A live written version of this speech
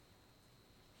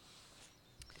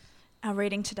Our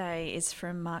reading today is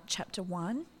from Mark chapter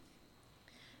 1,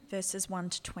 verses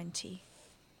 1 to 20.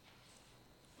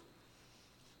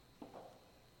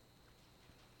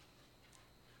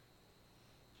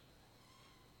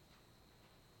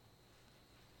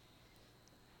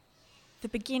 The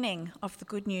beginning of the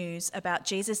good news about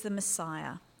Jesus the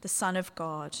Messiah, the Son of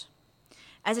God.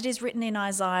 As it is written in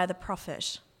Isaiah the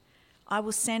prophet, I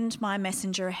will send my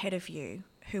messenger ahead of you,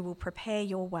 who will prepare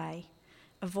your way.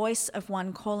 A voice of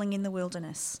one calling in the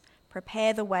wilderness,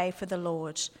 prepare the way for the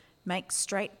Lord, make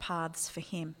straight paths for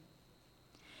him.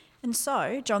 And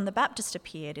so John the Baptist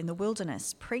appeared in the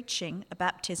wilderness, preaching a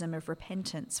baptism of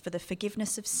repentance for the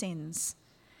forgiveness of sins.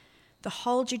 The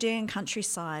whole Judean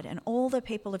countryside and all the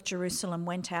people of Jerusalem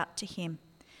went out to him.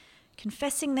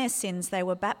 Confessing their sins, they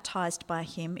were baptized by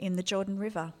him in the Jordan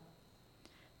River.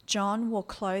 John wore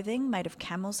clothing made of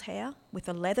camel's hair with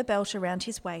a leather belt around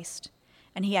his waist,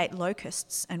 and he ate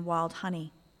locusts and wild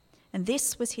honey. And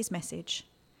this was his message.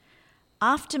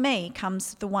 After me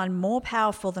comes the one more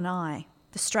powerful than I,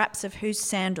 the straps of whose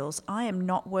sandals I am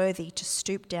not worthy to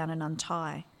stoop down and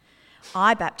untie.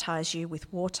 I baptize you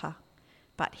with water,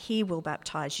 but he will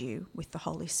baptize you with the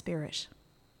Holy Spirit.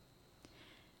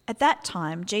 At that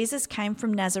time, Jesus came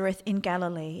from Nazareth in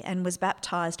Galilee and was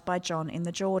baptized by John in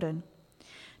the Jordan.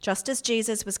 Just as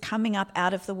Jesus was coming up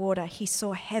out of the water, he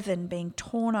saw heaven being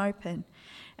torn open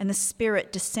and the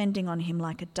Spirit descending on him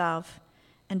like a dove.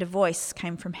 And a voice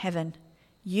came from heaven,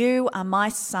 You are my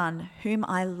Son, whom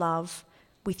I love.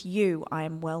 With you I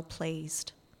am well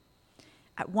pleased.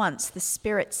 At once the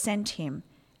Spirit sent him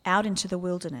out into the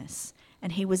wilderness,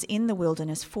 and he was in the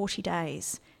wilderness 40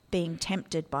 days, being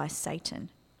tempted by Satan.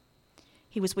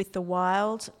 He was with the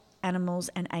wild animals,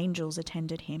 and angels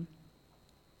attended him.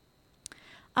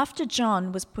 After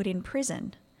John was put in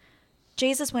prison,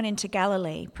 Jesus went into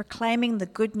Galilee, proclaiming the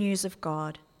good news of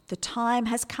God. The time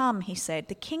has come, he said.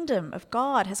 The kingdom of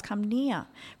God has come near.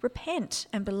 Repent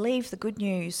and believe the good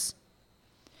news.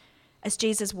 As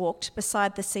Jesus walked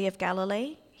beside the Sea of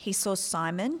Galilee, he saw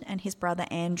Simon and his brother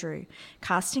Andrew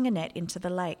casting a net into the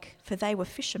lake, for they were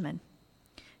fishermen.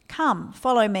 Come,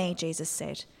 follow me, Jesus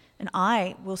said, and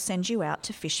I will send you out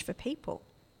to fish for people.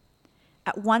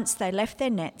 At once they left their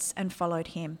nets and followed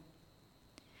him.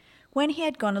 When he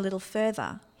had gone a little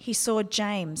further, he saw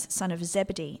James, son of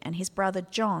Zebedee, and his brother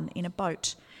John in a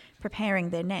boat, preparing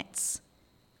their nets.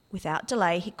 Without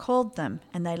delay he called them,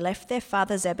 and they left their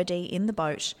father Zebedee in the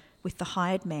boat with the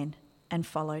hired men and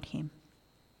followed him.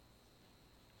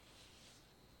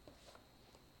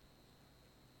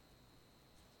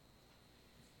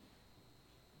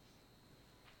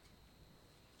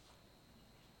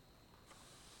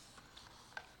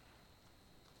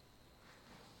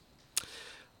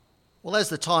 Well, as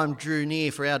the time drew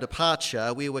near for our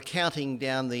departure, we were counting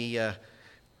down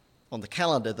on the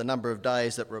calendar the number of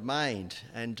days that remained,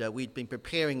 and we'd been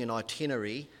preparing an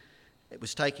itinerary. It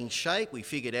was taking shape. We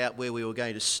figured out where we were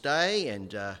going to stay and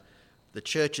the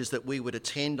churches that we would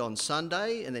attend on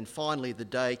Sunday, and then finally the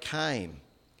day came.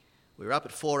 We were up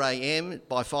at 4 a.m.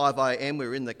 By 5 a.m. we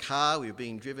were in the car. We were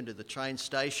being driven to the train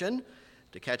station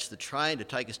to catch the train to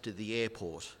take us to the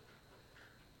airport.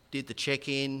 Did the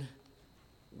check-in,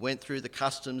 went through the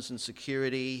customs and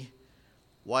security,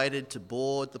 waited to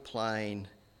board the plane.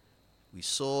 We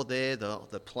saw there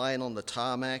the plane on the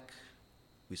tarmac.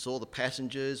 We saw the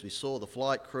passengers. We saw the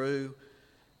flight crew.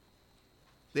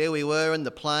 There we were in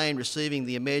the plane receiving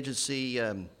the emergency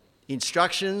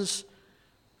instructions.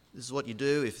 This is what you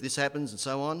do if this happens and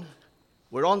so on.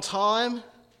 We're on time.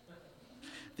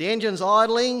 The engine's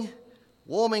idling,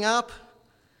 warming up.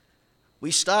 We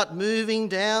start moving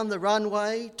down the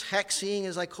runway, taxiing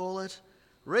as they call it,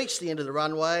 reach the end of the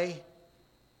runway.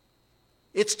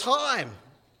 It's time.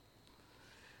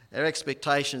 Our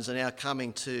expectations are now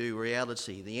coming to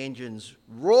reality. The engines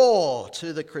roar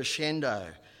to the crescendo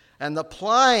and the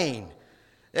plane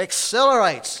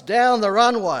accelerates down the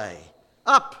runway,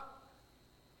 up,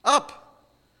 up,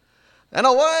 and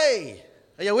away.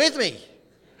 Are you with me?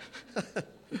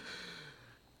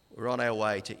 We're on our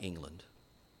way to England.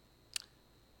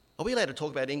 Are we allowed to talk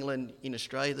about England in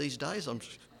Australia these days?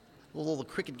 All the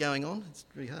cricket going on, it's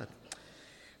really hard.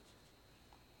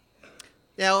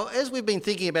 Now, as we've been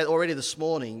thinking about already this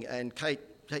morning, and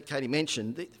Katie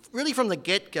mentioned, really from the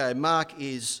get-go, Mark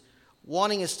is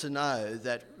wanting us to know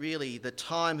that really the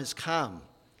time has come.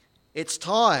 It's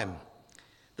time.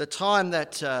 The time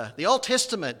that the Old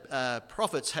Testament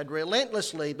prophets had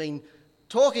relentlessly been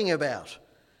talking about,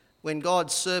 when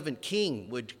God's servant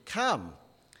king would come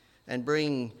and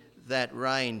bring that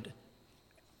reign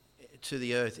to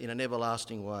the earth in an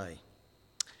everlasting way.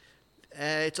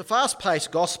 It's a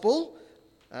fast-paced gospel.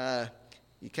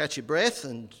 You catch your breath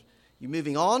and you're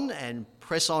moving on and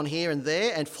press on here and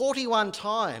there. And 41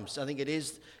 times, I think it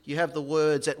is, you have the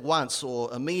words at once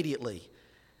or immediately.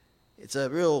 It's a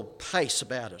real pace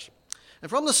about it. And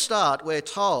from the start, we're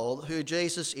told who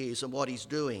Jesus is and what he's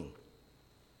doing.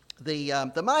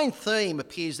 The main theme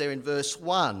appears there in verse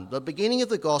 1, the beginning of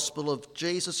the gospel of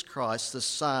Jesus Christ, the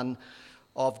Son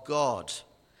of God.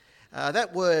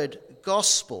 That word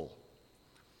gospel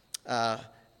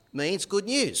means good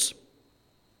news.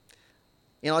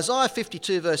 In Isaiah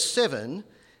 52 verse 7,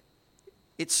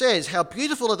 it says, "How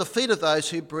beautiful are the feet of those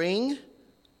who bring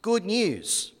good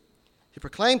news, who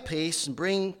proclaim peace and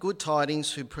bring good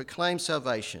tidings, who proclaim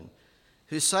salvation,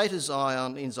 who say to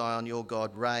Zion, in Zion your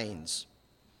God reigns."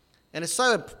 And it's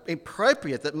so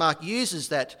appropriate that Mark uses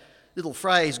that little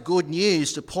phrase, good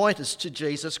news, to point us to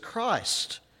Jesus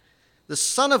Christ, the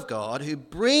Son of God, who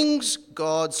brings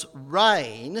God's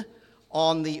reign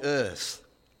on the earth.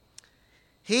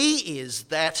 He is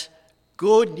that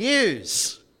good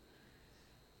news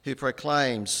who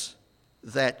proclaims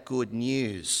that good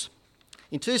news.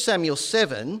 In 2 Samuel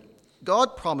 7,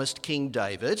 God promised King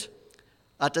David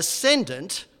a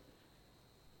descendant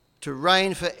to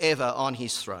reign forever on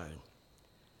his throne.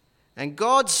 And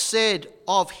God said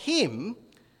of him,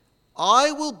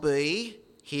 "I will be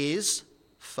his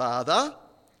father,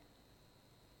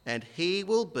 and he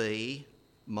will be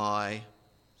my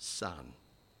son."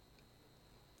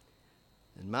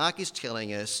 And Mark is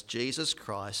telling us Jesus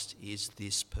Christ is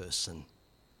this person.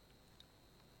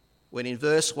 When in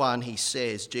verse 1 he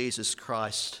says, Jesus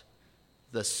Christ,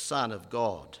 the Son of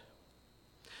God.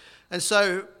 And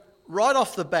so, right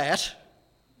off the bat,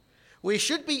 we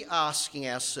should be asking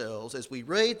ourselves as we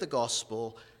read the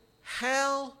gospel,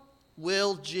 how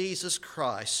will Jesus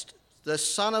Christ, the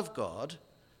Son of God,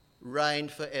 reign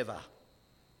forever?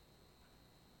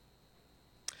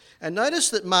 And notice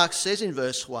that Mark says in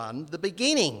verse 1, the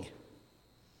beginning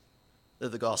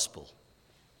of the gospel.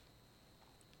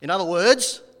 In other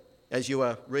words, as you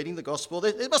are reading the gospel,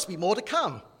 there must be more to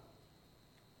come.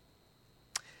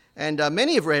 And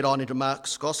many have read on into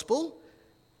Mark's gospel,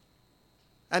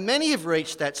 and many have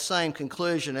reached that same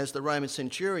conclusion as the Roman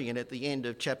centurion at the end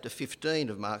of chapter 15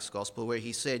 of Mark's gospel, where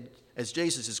he said, as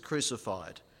Jesus is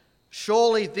crucified,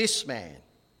 "Surely this man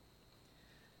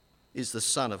is the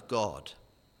Son of God."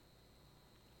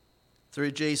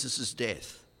 Through Jesus'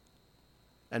 death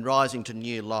and rising to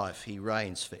new life, he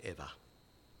reigns forever.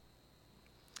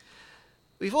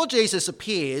 Before Jesus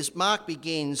appears, Mark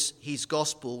begins his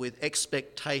gospel with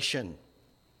expectation.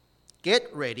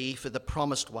 Get ready for the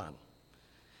promised one.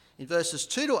 In verses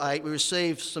 2 to 8, we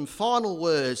receive some final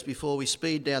words before we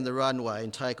speed down the runway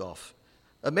and take off.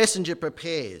 A messenger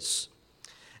prepares.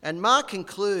 And Mark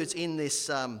concludes in this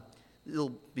little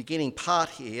beginning part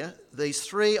here, these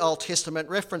 3 Old Testament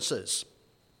references.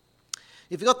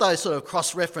 If you've got those sort of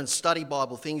cross-reference study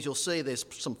Bible things, you'll see there's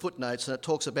some footnotes, and it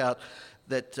talks about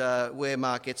that where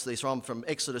Mark gets these from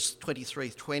Exodus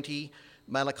 23:20,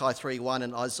 Malachi 3:1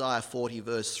 and Isaiah 40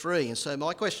 verse 3. And so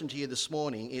my question to you this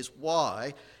morning is,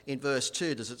 why in verse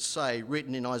 2 does it say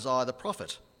written in Isaiah the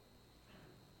prophet?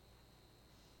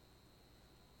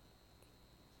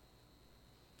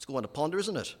 It's a good one to ponder,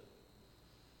 isn't it?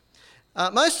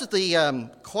 Most of the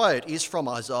quote is from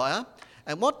Isaiah,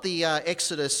 and what the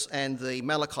Exodus and the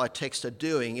Malachi text are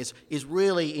doing is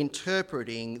really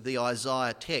interpreting the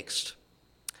Isaiah text.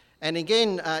 And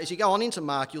again, as you go on into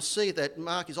Mark, you'll see that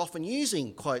Mark is often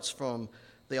using quotes from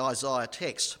the Isaiah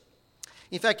text.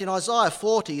 In fact, in Isaiah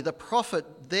 40, the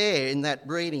prophet there in that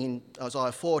reading in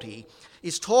Isaiah 40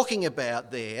 is talking about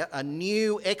there a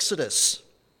new Exodus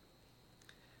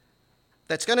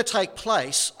that's going to take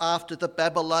place after the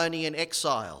Babylonian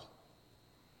exile.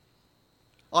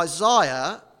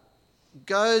 Isaiah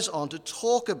goes on to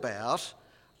talk about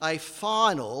a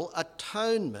final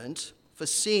atonement for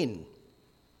sin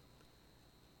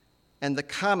and the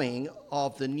coming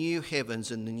of the new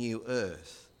heavens and the new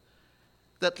earth.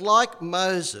 That like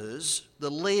Moses,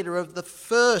 the leader of the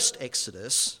first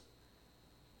Exodus,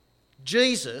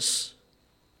 Jesus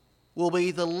will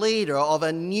be the leader of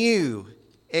a new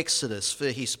Exodus for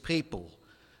his people.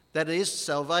 That is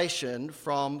salvation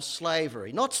from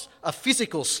slavery. Not a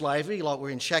physical slavery like we're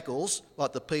in shackles,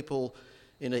 like the people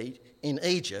in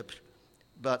Egypt,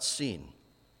 but sin.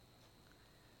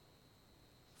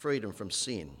 Freedom from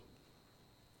sin.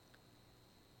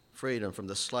 Freedom from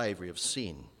the slavery of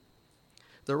sin.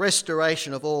 The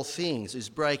restoration of all things is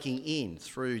breaking in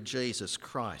through Jesus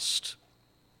Christ.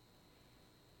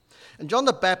 And John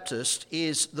the Baptist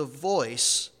is the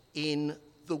voice in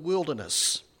the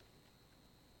wilderness.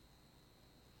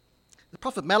 The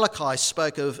prophet Malachi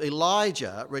spoke of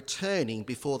Elijah returning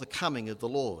before the coming of the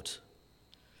Lord.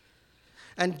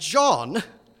 And John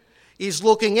is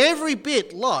looking every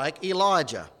bit like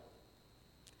Elijah.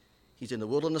 He's in the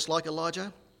wilderness like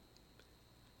Elijah.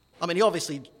 I mean, he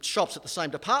obviously shops at the same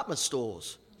department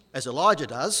stores as Elijah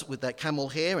does, with that camel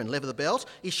hair and leather belt.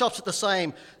 He shops at the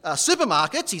same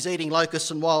supermarkets. He's eating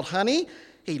locusts and wild honey.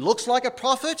 He looks like a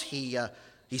prophet. He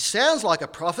sounds like a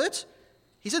prophet.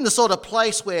 He's in the sort of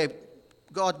place where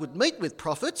God would meet with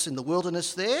prophets, in the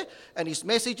wilderness there, and his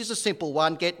message is a simple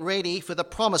one: get ready for the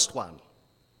promised one.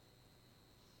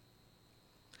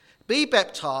 Be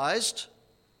baptised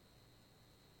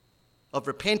of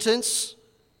repentance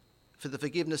for the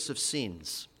forgiveness of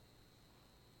sins.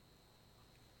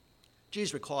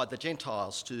 Jews required the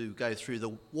Gentiles to go through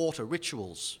the water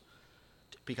rituals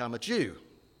to become a Jew.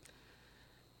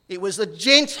 It was the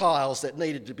Gentiles that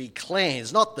needed to be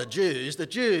cleansed, not the Jews. The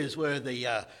Jews were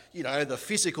the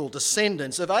physical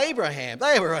descendants of Abraham.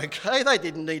 They were okay. They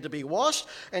didn't need to be washed.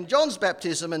 And John's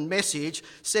baptism and message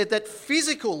said that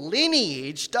physical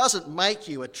lineage doesn't make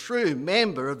you a true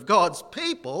member of God's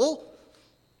people.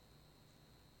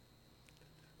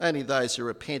 Only those who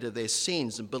repent of their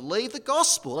sins and believe the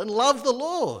gospel and love the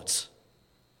Lord.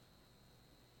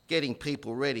 Getting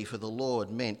people ready for the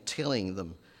Lord meant telling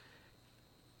them,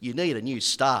 you need a new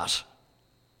start.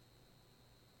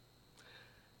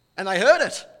 And they heard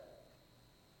it.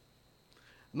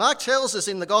 Mark tells us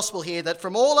in the gospel here that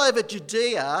from all over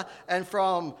Judea and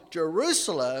from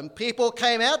Jerusalem, people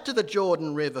came out to the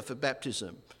Jordan River for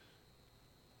baptism.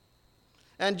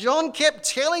 And John kept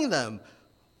telling them,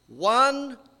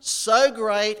 one so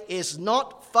great is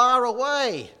not far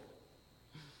away.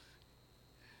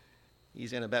 He's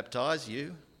going to baptise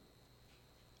you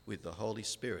with the Holy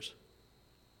Spirit.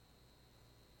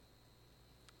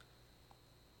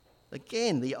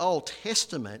 Again, the Old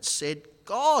Testament said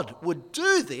God would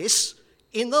do this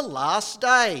in the last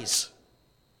days.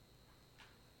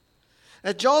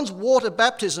 Now, John's water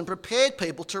baptism prepared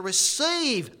people to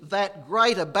receive that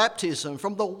greater baptism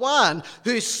from the one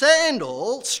whose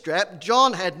sandal strap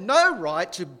John had no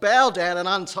right to bow down and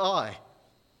untie.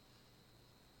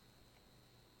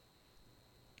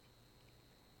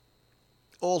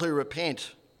 All who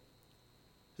repent,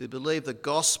 who believe the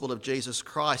gospel of Jesus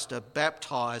Christ, are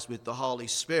baptised with the Holy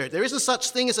Spirit. There isn't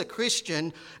such thing as a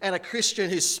Christian and a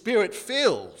Christian who's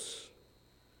Spirit-filled.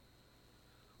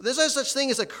 There's no such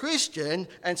thing as a Christian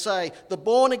and, say, the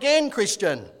born-again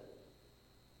Christian.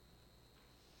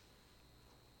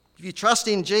 If you trust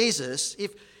in Jesus,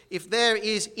 if there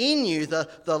is in you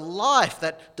the life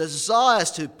that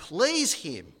desires to please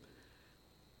him,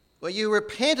 where you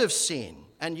repent of sin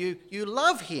and you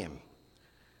love him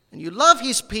and you love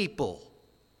his people,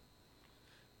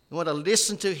 you want to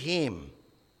listen to him,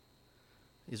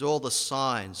 is all the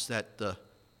signs that the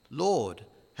Lord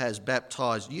has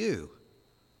baptised you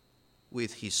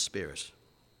with his Spirit.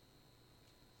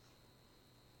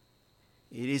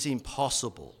 It is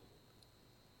impossible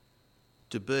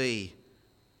to be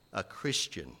a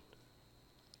Christian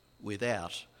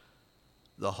without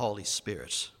the Holy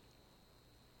Spirit.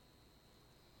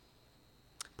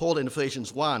 Paul in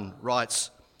Ephesians 1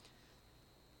 writes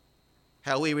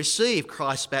how we receive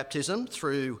Christ's baptism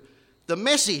through the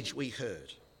message we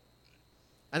heard.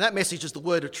 And that message is the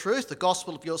word of truth, the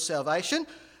gospel of your salvation.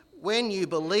 When you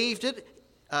believed it,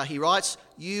 he writes,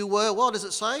 you were, what does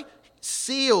it say?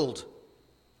 Sealed.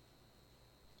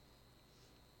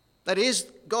 That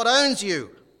is, God owns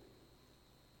you.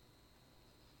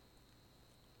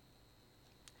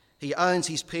 He owns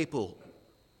his people,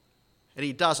 and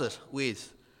he does it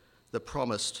with the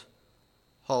promised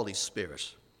Holy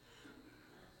Spirit.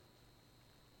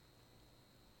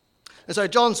 And so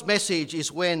John's message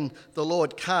is when the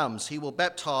Lord comes, he will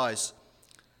baptise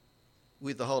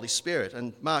with the Holy Spirit.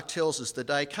 And Mark tells us the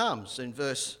day comes.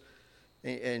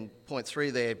 In point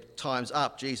 3 there, time's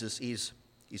up, Jesus is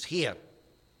here.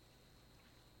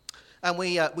 And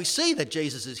we see that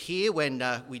Jesus is here when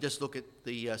we just look at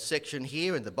the section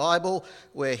here in the Bible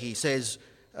where he says,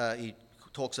 he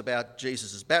talks about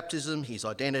Jesus' baptism, his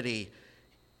identity,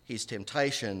 his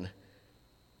temptation,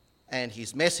 and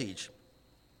his message.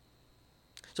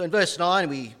 So in verse 9,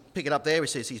 we pick it up there, it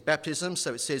says his baptism.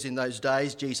 So it says in those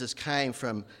days Jesus came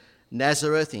from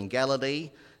Nazareth in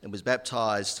Galilee and was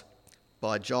baptised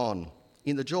by John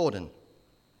in the Jordan.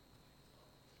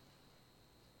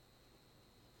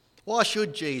 Why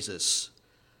should Jesus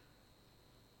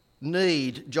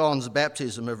need John's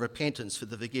baptism of repentance for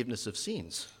the forgiveness of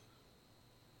sins?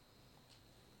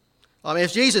 I mean,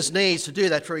 if Jesus needs to do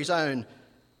that for his own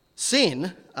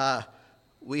sin,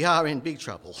 we are in big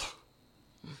trouble.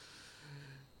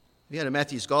 In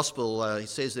Matthew's Gospel, it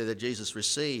says there that Jesus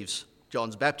receives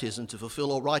John's baptism to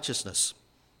fulfill all righteousness.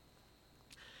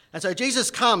 And so Jesus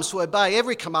comes to obey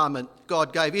every commandment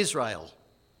God gave Israel.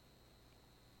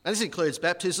 And this includes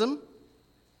baptism.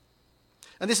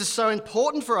 And this is so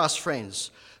important for us,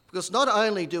 friends, because not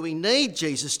only do we need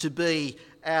Jesus to be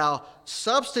our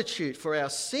substitute for our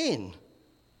sin,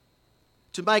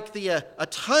 to make the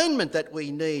atonement that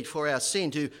we need for our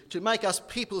sin, to make us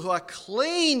people who are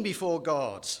clean before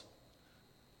God,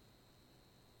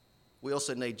 we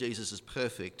also need Jesus'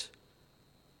 perfect,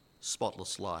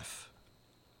 spotless life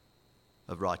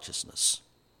of righteousness,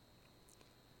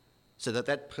 so that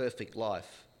that perfect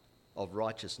life of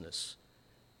righteousness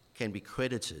can be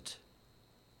credited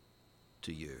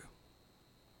to you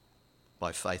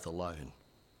by faith alone.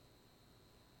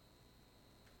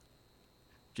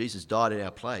 Jesus died in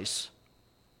our place,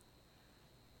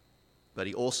 but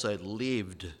he also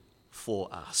lived for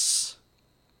us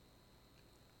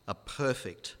a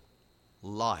perfect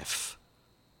life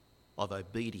of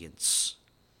obedience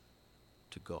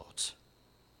to God.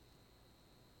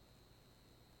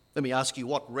 Let me ask you,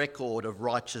 what record of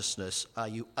righteousness are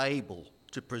you able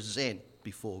to present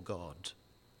before God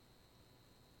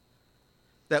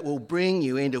that will bring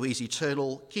you into his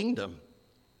eternal kingdom?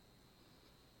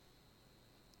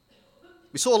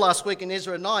 We saw last week in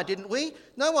Ezra 9, didn't we?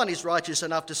 No one is righteous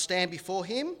enough to stand before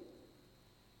him.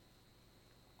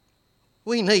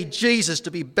 We need Jesus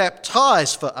to be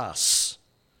baptised for us.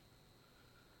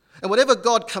 And whatever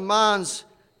God commands,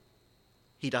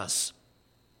 he does.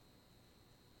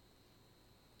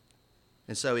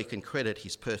 And so he can credit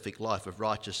his perfect life of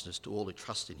righteousness to all who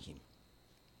trust in him.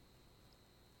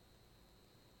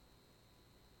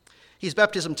 His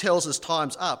baptism tells us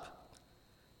time's up,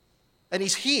 and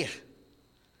he's here.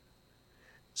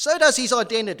 So does his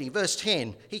identity. Verse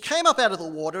 10, he came up out of the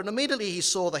water, and immediately he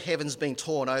saw the heavens being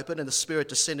torn open and the Spirit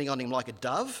descending on him like a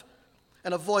dove.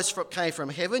 And a voice came from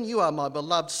heaven, "You are my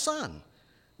beloved Son.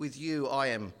 With you I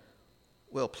am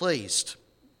well pleased."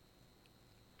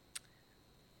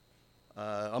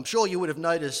 I'm sure you would have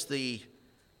noticed the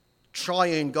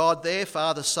triune God there,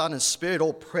 Father, Son and Spirit,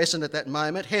 all present at that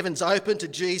moment. Heaven's open to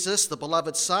Jesus, the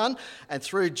beloved Son, and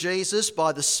through Jesus,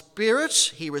 by the Spirit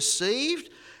he received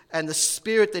and the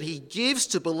Spirit that he gives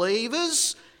to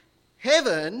believers,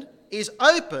 heaven is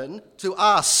open to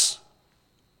us.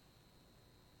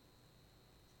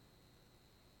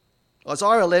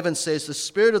 Isaiah 11 says, "The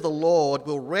Spirit of the Lord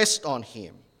will rest on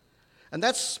him." And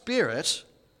that Spirit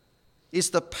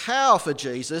is the power for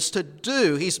Jesus to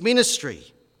do his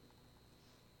ministry.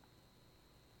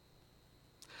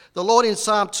 The Lord in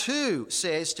Psalm 2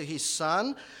 says to his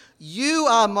Son, "You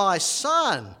are my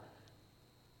Son,"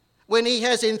 when he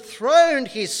has enthroned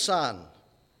his Son,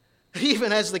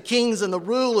 even as the kings and the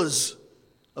rulers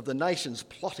of the nations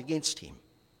plot against him.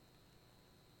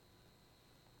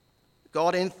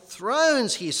 God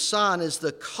enthrones his Son as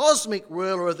the cosmic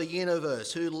ruler of the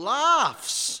universe, who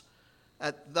laughs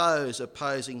at those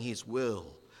opposing his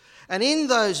will. And in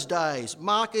those days,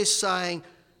 Mark is saying,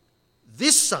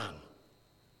 this Son,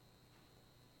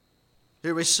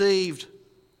 who received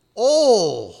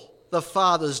all the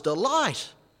Father's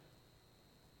delight,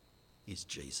 is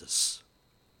Jesus.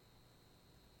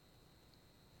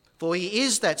 For he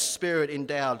is that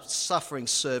Spirit-endowed suffering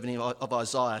servant of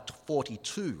Isaiah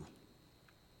 42.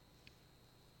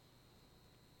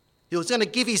 He was going to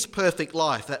give his perfect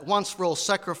life, that once-for-all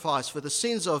sacrifice for the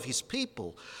sins of his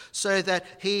people, so that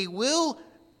he will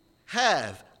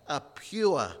have a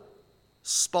pure,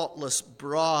 spotless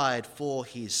bride for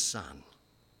his Son.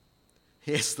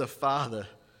 Yes, the Father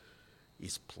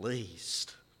is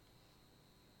pleased.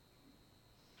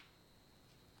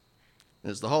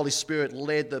 As the Holy Spirit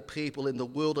led the people in the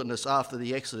wilderness after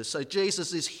the Exodus, so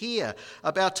Jesus is here,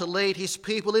 about to lead his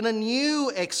people in a new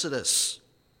Exodus.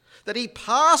 That he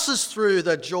passes through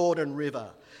the Jordan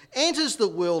River, enters the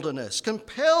wilderness,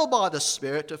 compelled by the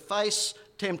Spirit to face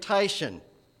temptation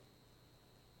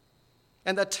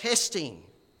and the testing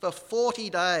for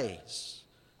 40 days.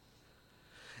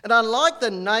 And unlike the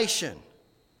nation,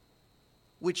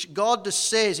 which God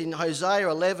says in Hosea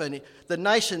 11, the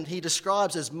nation he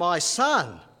describes as my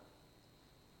son,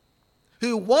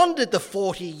 who wandered the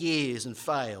 40 years and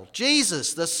failed,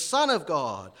 Jesus, the Son of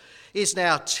God, is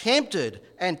now tempted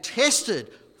and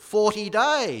tested 40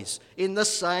 days in the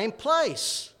same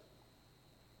place.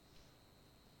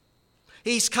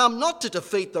 He's come not to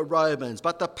defeat the Romans,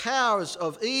 but the powers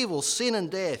of evil, sin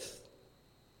and death.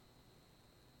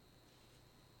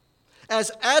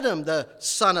 As Adam, the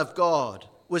Son of God,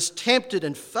 was tempted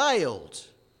and failed,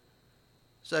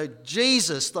 so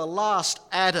Jesus, the last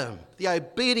Adam, the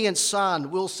obedient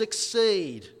Son, will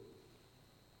succeed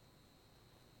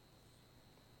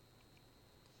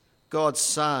God's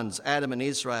sons, Adam and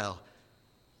Israel,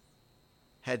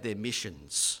 had their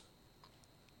missions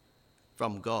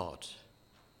from God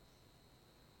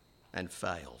and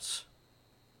fails.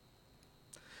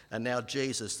 And now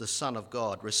Jesus, the Son of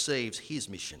God, receives his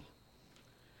mission,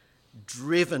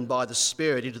 driven by the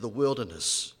Spirit into the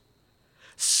wilderness,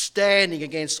 standing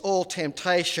against all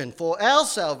temptation for our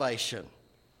salvation,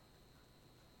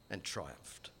 and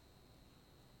triumphed.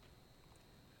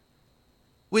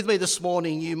 With me this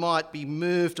morning, you might be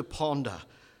moved to ponder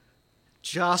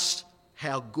just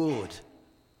how good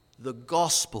the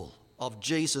gospel of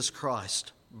Jesus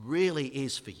Christ really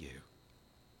is for you,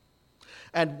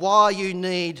 and why you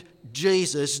need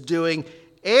Jesus doing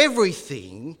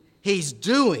everything he's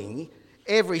doing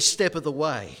every step of the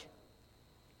way.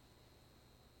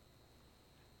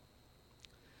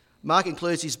 Mark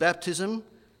includes his baptism,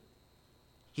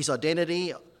 his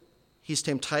identity, his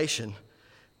temptation.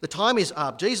 The time is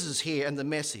up. Jesus is here, and the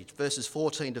message, verses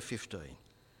 14 to 15.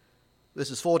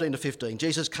 Verses 14 to 15.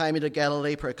 Jesus came into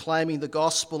Galilee proclaiming the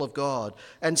gospel of God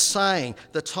and saying,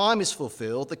 "The time is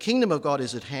fulfilled, the kingdom of God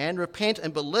is at hand, repent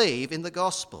and believe in the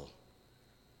gospel."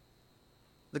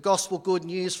 The gospel good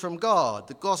news from God,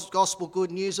 the gospel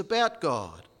good news about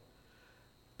God.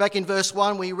 Back in verse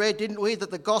 1 we read, didn't we,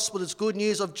 that the gospel is good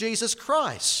news of Jesus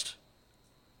Christ.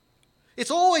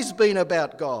 It's always been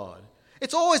about God.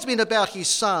 It's always been about his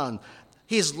Son,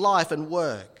 his life and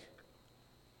work.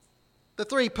 The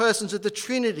three persons of the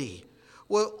Trinity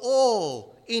were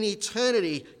all in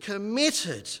eternity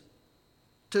committed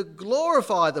to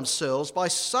glorify themselves by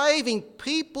saving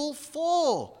people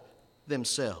for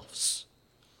themselves.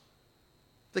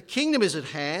 The kingdom is at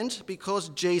hand because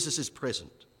Jesus is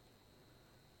present.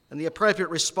 And the appropriate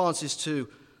response is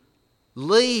to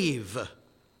leave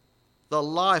the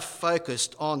life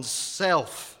focused on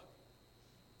self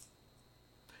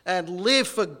and live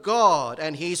for God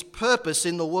and his purpose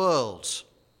in the world.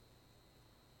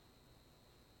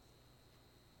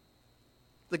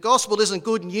 The gospel isn't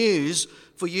good news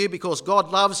for you because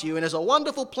God loves you and has a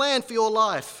wonderful plan for your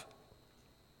life.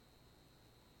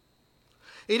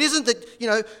 It isn't that,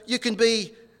 you can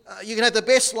have the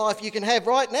best life you can have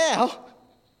right now.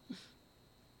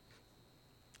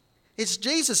 It's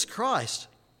Jesus Christ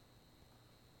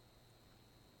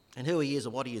and who he is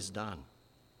and what he has done.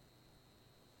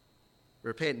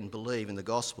 Repent and believe in the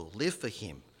gospel. Live for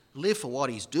him. Live for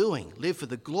what he's doing. Live for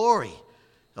the glory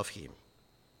of him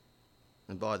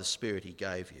and by the Spirit he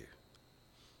gave you.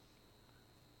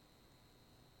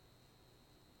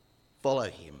 Follow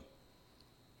him.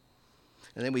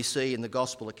 And then we see in the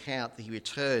gospel account that he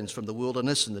returns from the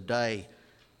wilderness, and the day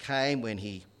came when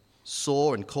he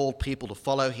saw and called people to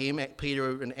follow him.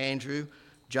 Peter and Andrew,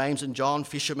 James and John,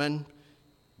 fishermen,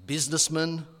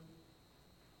 businessmen.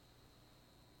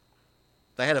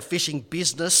 They had a fishing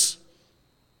business.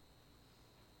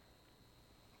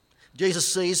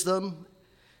 Jesus sees them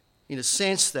in a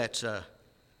sense that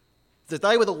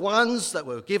they were the ones that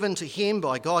were given to him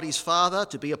by God his Father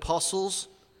to be apostles,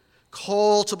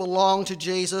 called to belong to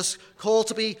Jesus, called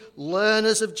to be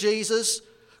learners of Jesus,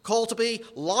 called to be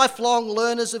lifelong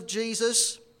learners of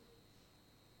Jesus.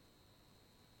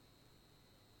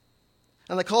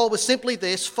 And the call was simply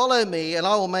this: follow me and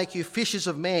I will make you fishers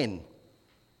of men.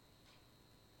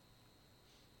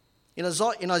 In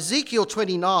Ezekiel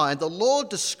 29, the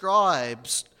Lord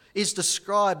is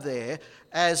described there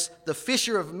as the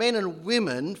fisher of men and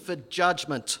women for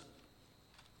judgment.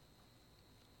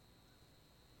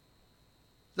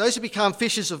 Those who become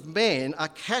fishers of men are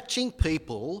catching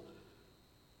people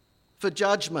for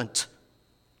judgment,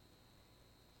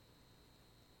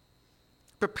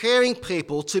 preparing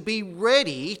people to be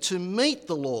ready to meet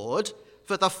the Lord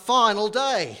for the final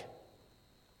day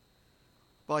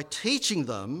by teaching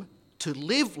them to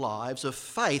live lives of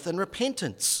faith and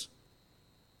repentance.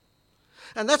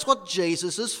 And that's what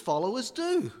Jesus' followers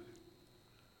do.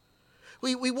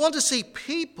 We want to see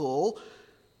people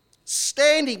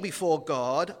standing before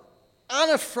God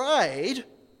unafraid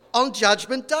on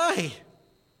Judgment Day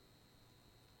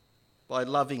by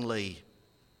lovingly,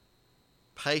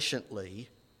 patiently,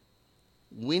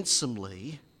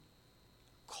 winsomely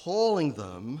calling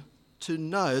them to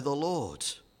know the Lord.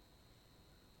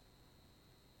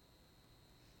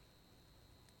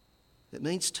 It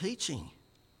means teaching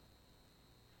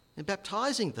and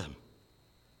baptizing them.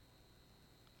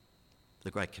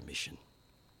 The Great Commission.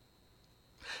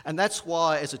 And that's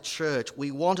why, as a church,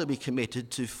 we want to be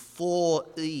committed to 4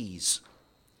 E's.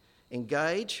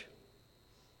 Engage,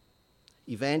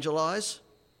 evangelise,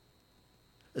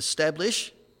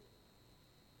 establish,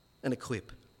 and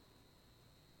equip.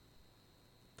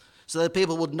 So that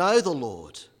people would know the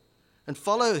Lord and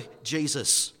follow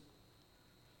Jesus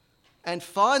and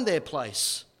find their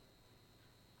place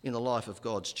in the life of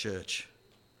God's church.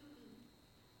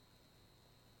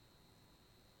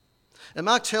 And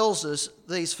Mark tells us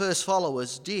these first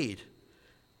followers did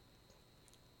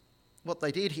what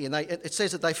they did here. And it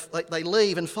says that they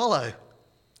leave and follow.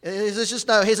 There's just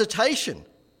no hesitation.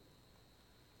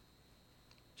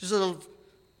 Just sort of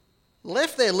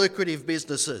left their lucrative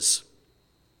businesses.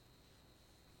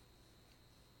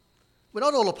 We're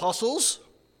not all apostles.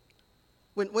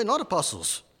 We're not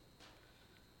apostles.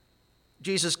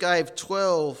 Jesus gave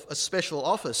 12 a special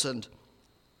office and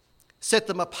set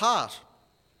them apart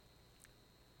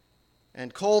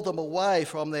and called them away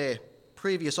from their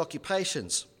previous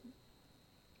occupations.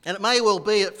 And it may well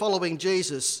be that following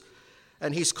Jesus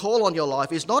and his call on your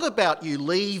life is not about you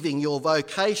leaving your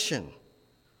vocation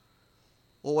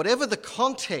or whatever the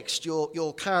context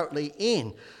you're currently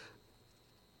in.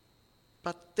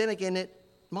 But then again, it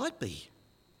might be.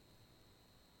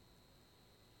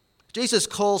 Jesus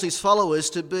calls his followers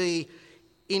to be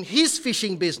in his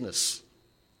fishing business.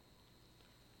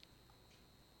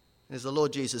 Has the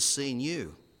Lord Jesus seen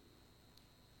you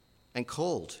and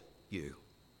called you?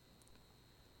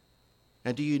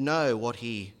 And do you know what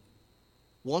he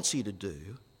wants you to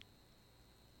do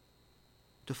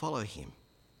to follow him?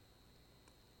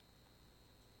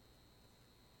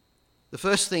 The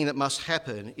first thing that must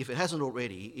happen, if it hasn't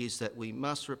already, is that we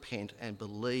must repent and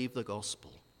believe the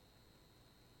gospel.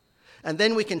 And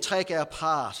then we can take our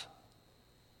part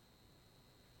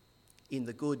in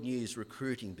the good news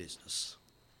recruiting business.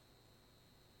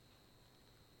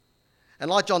 And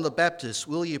like John the Baptist,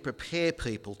 will you prepare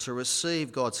people to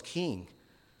receive God's King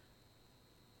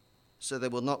so they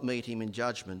will not meet him in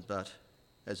judgment but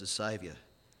as a saviour?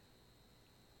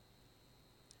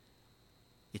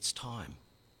 It's time.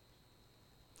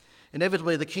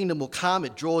 Inevitably, the kingdom will come.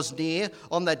 It draws near.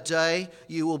 On that day,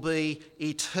 you will be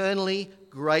eternally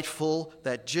grateful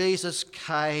that Jesus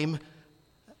came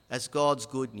as God's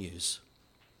good news.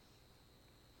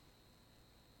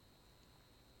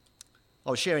 I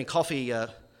was sharing coffee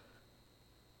a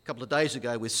couple of days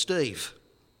ago with Steve,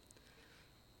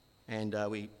 and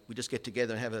we just get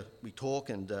together and we talk.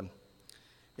 And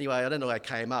anyway, I don't know how it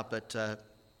came up, but the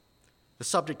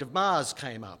subject of Mars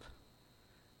came up.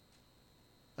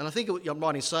 And I think I'm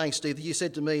right in saying, Steve, that you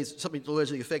said to me something to the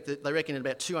words of the effect that they reckon in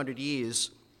about 200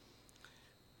 years,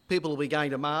 people will be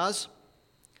going to Mars.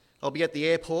 I'll be at the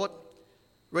airport,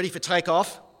 ready for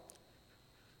takeoff,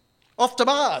 off to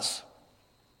Mars.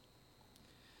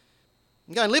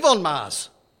 I'm going to live on Mars.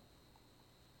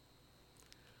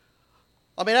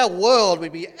 I mean, our world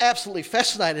would be absolutely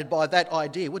fascinated by that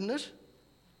idea, wouldn't it?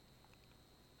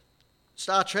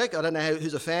 Star Trek, I don't know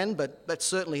who's a fan, but that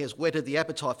certainly has whetted the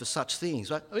appetite for such things.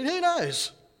 Right? I mean, who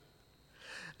knows?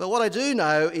 But what I do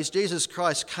know is Jesus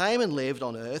Christ came and lived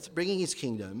on earth, bringing his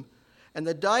kingdom, and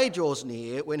the day draws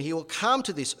near when he will come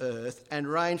to this earth and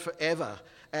reign forever,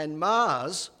 and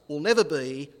Mars will never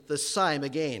be the same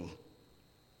again.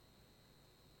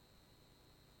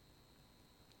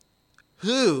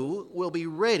 Who will be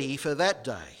ready for that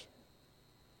day?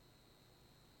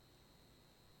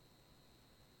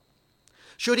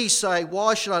 Should he say,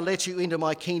 "Why should I let you into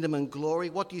my kingdom and glory?"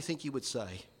 What do you think he would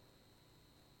say?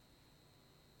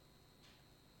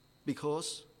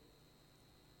 Because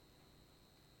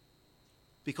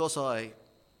I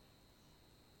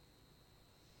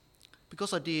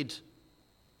did.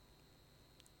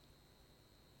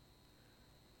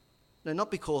 No,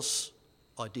 not because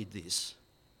I did this,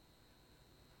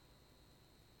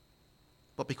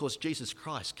 but because Jesus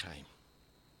Christ came,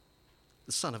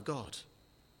 the Son of God,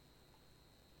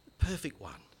 the perfect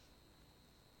one,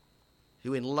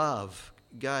 who in love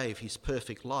gave his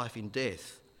perfect life in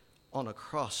death on a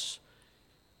cross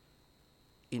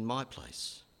in my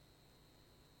place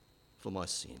for my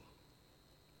sin.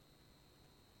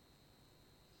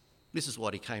 This is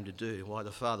what he came to do, why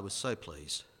the Father was so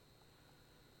pleased,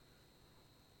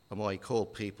 and why he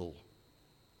called people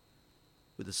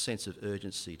with a sense of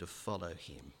urgency to follow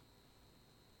him.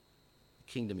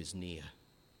 The kingdom is near.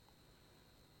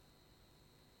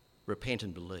 Repent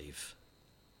and believe.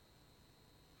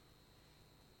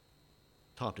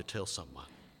 Time to tell someone.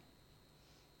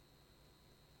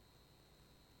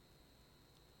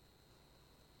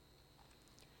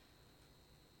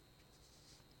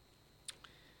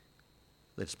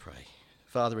 Let's pray.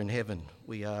 Father in heaven,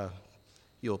 we are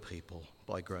your people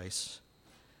by grace.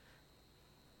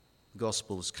 The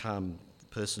gospel has come, the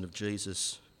person of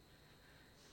Jesus,